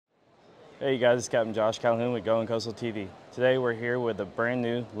Hey guys, it's Captain Josh Calhoun with Going Coastal TV. Today we're here with a brand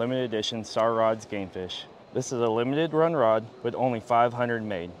new limited edition Star Rods Gamefish. This is a limited run rod with only 500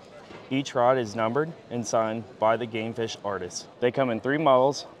 made. Each rod is numbered and signed by the Gamefish artist. They come in 3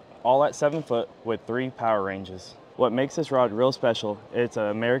 models, all at 7 foot with 3 power ranges. What makes this rod real special, it's an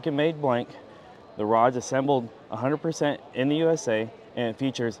American made blank. The rod's assembled 100% in the USA and it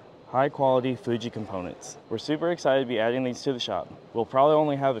features high quality Fuji components. We're super excited to be adding these to the shop. We'll probably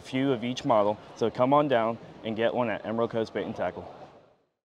only have a few of each model, so come on down and get one at Emerald Coast Bait and Tackle.